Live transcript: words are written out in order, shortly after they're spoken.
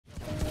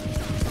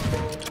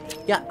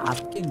क्या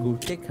आपके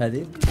गुट्टे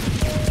खरीद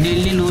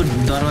दिल्ली नूर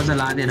दरवाजा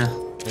ला दे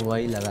रहा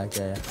वही लगा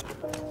के आया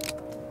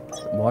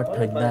बहुत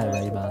ठंडा है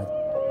भाई बात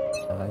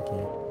लगा के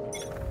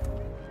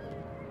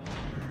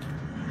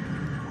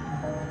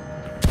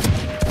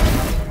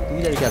तू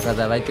इधर क्या कर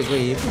रहा है भाई तेरे को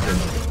ये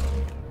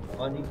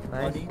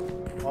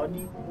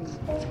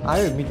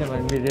आयो मिटर में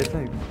रेड छ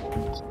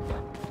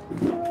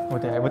वो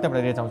त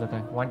रेड आउँछ त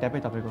वन ट्यापै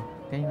तपाईको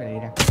त्यही भएर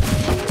हेरा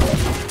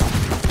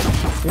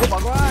हे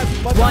भगवान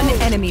one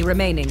enemy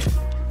remaining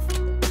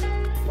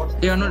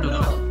You not doing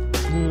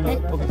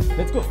okay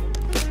let's go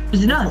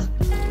Is it not?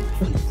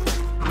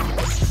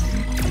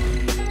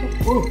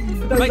 Oh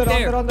Right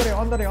there. Under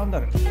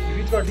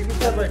defeat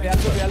by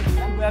help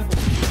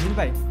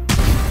by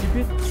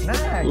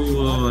nice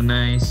Oh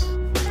nice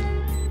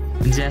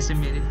जैसे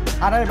मेरे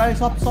अरे भाई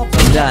सब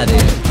जा रहे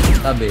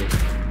हैं अबे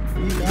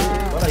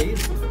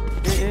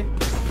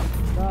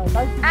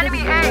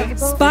enemy A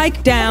spike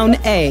down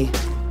A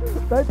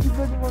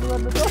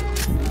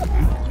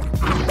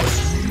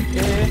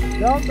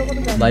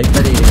bike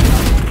पर ही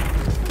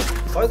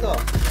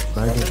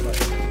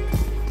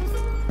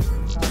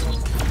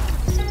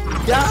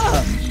क्या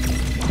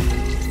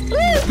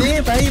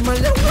ये भाई मर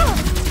जाऊंगा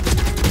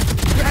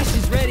Crash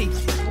is ready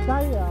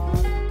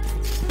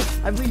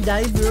I will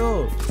die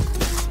bro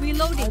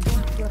reloading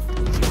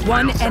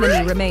one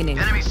enemy remaining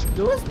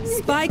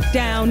spike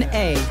down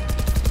A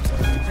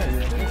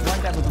one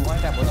tap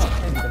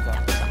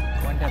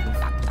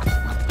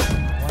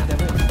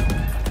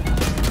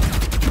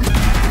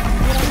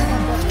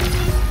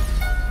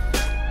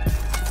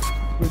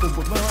itu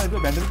football itu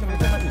bandel itu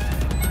macam mana?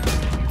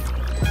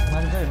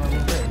 Manjai.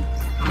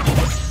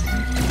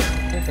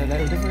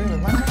 Saya udah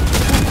mana?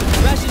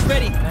 Crash is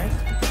ready Nice.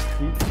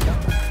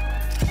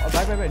 Oh,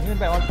 bye. Ini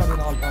by all come.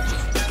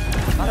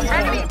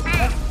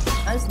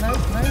 Nice. Mare.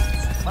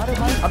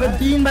 अबे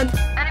तीन बंद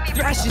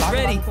Crash is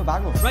ready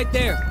right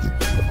there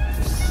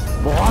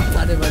बहुत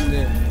सारे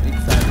बंदे एक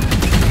साथ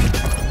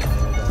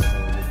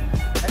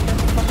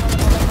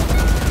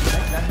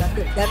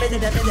damage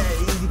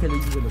easy खेलो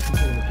पीछे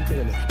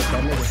खेलो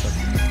damage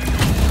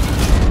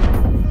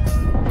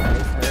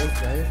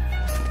nice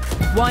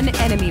one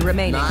enemy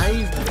remaining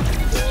nice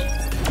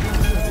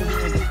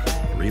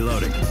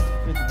Reloading.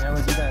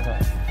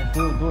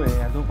 Do it.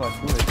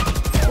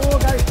 Oh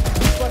guys,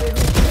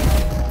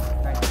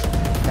 nice.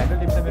 Battle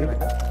team से मेरे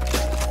बेटा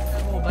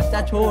बच्चा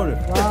छोड़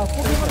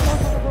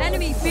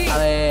enemy B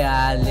अबे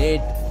यार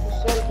late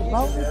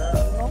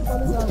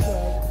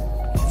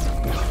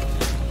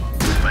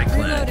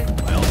reloading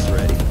Else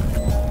ready.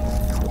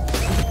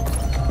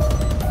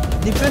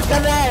 Defence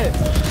कर रहा है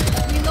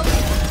reloading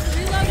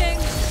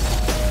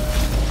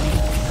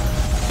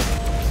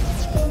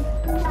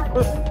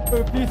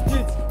please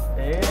please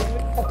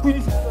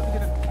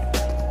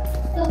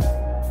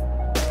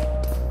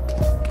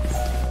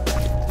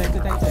thank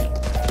you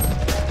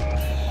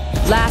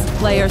last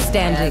player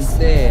standing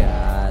ऐसे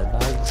यार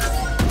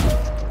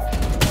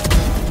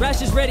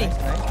Crash is ready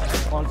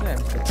also I'm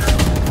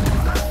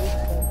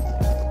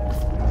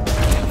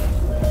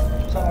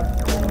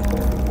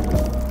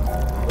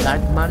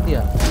लाट मार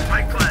दिया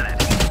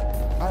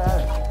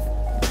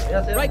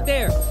right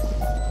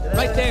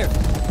there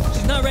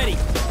she's not ready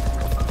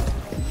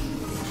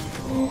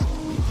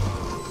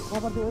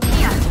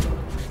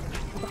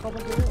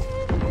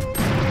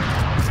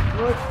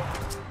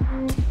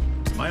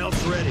My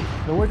ult's ready.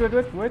 no wait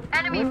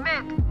enemy mid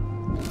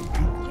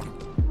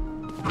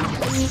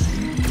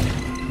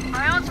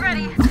my ult's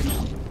ready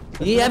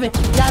ये अबे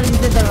यार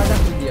इधर दरवाजा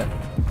खोल दिया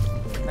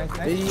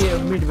nice ये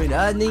मिड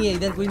नहीं है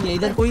इधर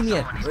कोई नहीं है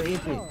एक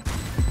पे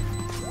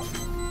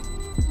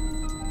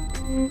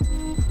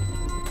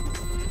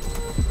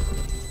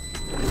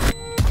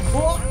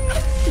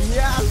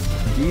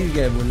जीत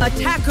गए बोला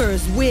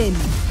attackers win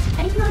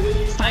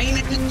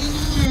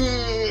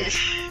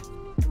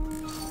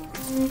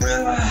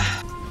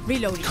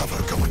reloading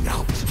Cover going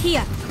out.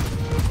 here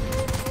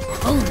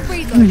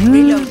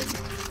reload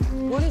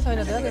गोली छैन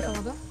त्यहाँ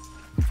त्यसमा त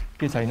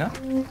के छैन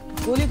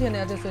गोली थिएन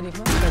यहाँ त्यसको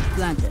रिफमा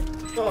planted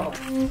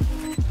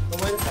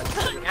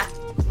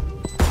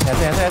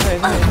ऐसे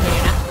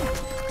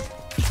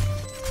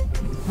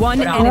one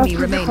enemy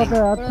remaining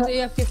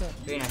एएफके छ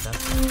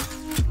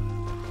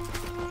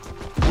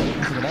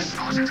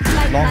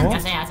long हो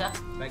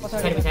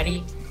पछाडी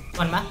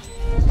वनमा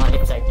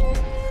left side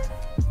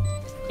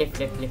left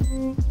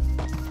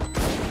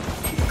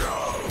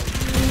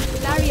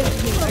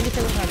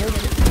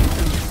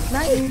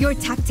your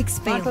tactics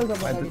failed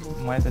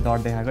मैले त डट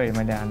देखाएको है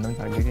मैले हान्नु पनि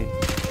सक्दिनँ कि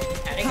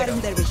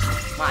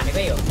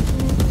हानेकै हो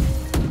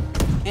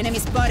enemy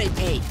spotted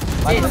A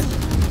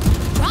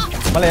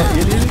मलाई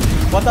हेली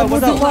बताऊ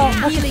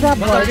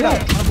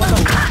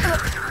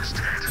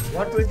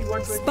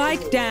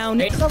spike down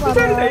your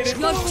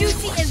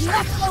duty is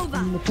not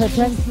over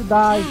thank you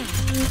दाइ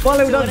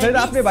मलाई उठा छैन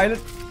आफ्नै भाइले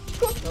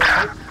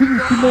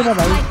किन्दैन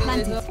भाइ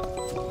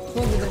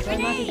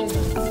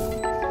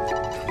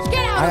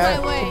get out of my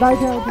way दाइ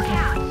थियो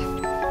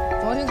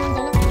झर्यो जुन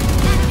चल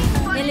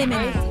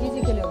eliminate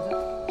इजी खेल्यो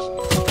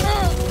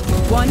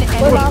हुन्छ One ओइ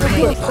enemy लामो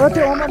थियो remaining. ओ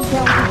त्यो ओमन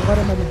क्या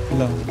गरे मैले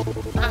ल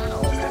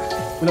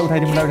उसलाई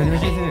उठाइदिउँ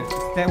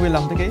त्यहाँ उयो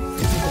लाउँ त केही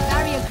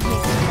Barrier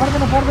created.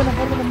 पर्दैन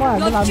म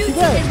हाल्नु Your लान्छु duty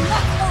के is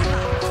not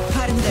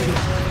over.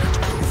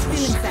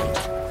 Still inside.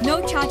 No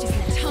charges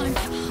left. Time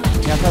to hunt.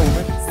 यहाँ छ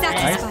उमेर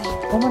Satisfied.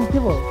 ओमन के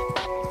भयो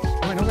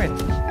उमेर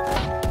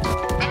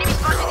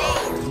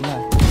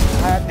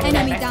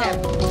Enemy down.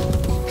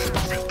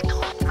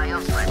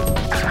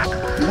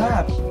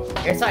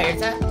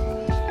 हेर्छ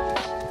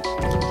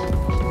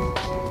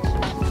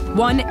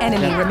One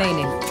enemy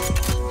remaining.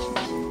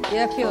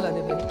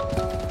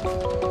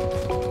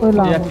 ओइ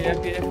लामो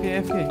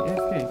FK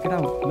get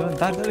out ल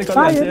दार्दै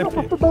भाइ हेर्नु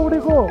कस्तो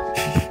दौडेको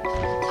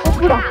ओ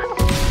पुरा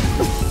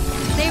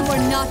They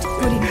were not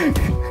good enough.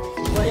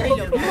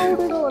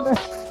 दौडेको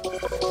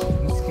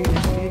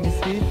भने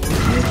निस्की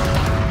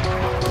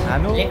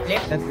हानो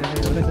Left.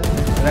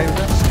 राइट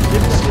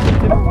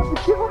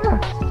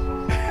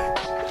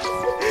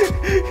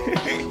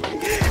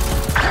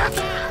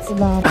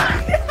लामो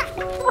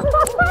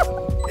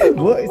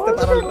हो यस्तो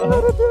पाराले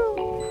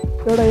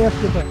एउटा एफ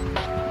के छ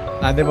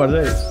हान्दै पर्छ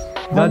है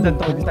जान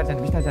तपाईँ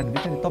बिस्तारै जानु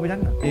तपाईँ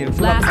जानु न ए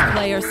Last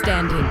player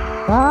standing.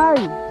 भाइ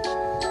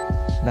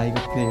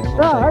दाइको प्ले र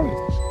है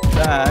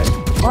दाइ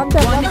वान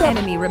ट्याप One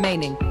enemy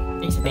remaining.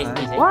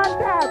 वान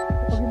ट्याप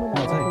अघि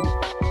मैले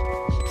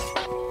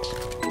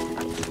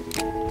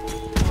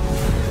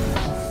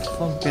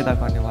कम पैदा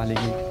करने वाले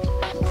की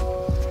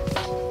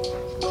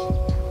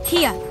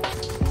Here.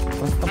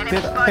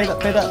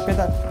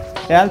 पैदा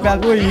हेल्प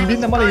वो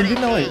हिँड्दिन मलाई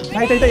हिँड्दिन ओइ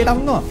साइड यता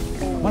आउनु न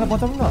मलाई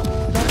बचाउनु न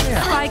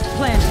Spike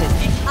planted.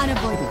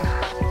 Unavoidable.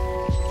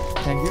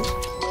 Thank you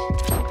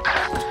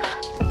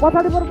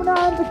पछाडि पर पनि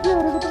आयो त के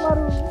हेरेको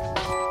तिमीहरु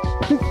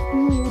 60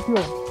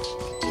 उठ्यो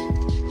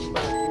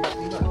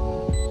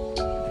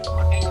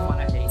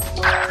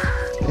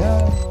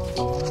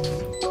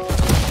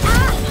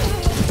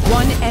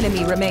One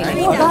enemy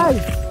remaining. ओ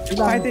गाइस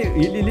फाइट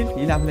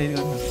हिल आफुले हिल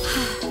गर्नु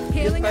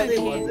Healing over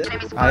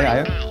here.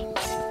 आयो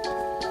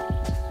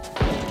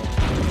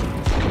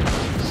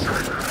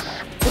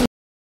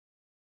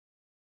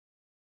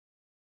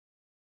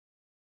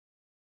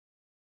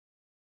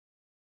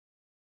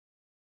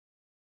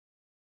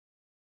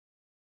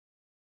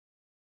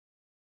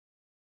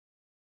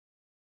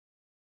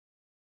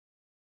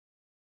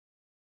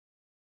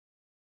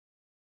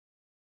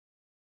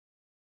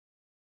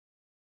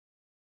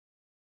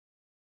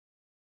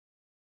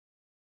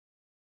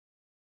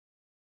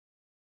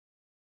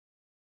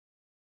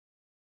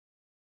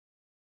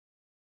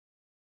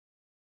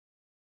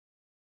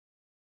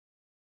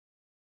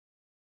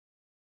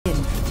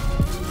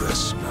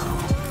Rest now.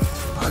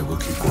 I will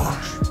keep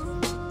watch.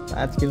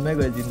 आज किलमै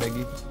गयो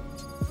जिन्दगी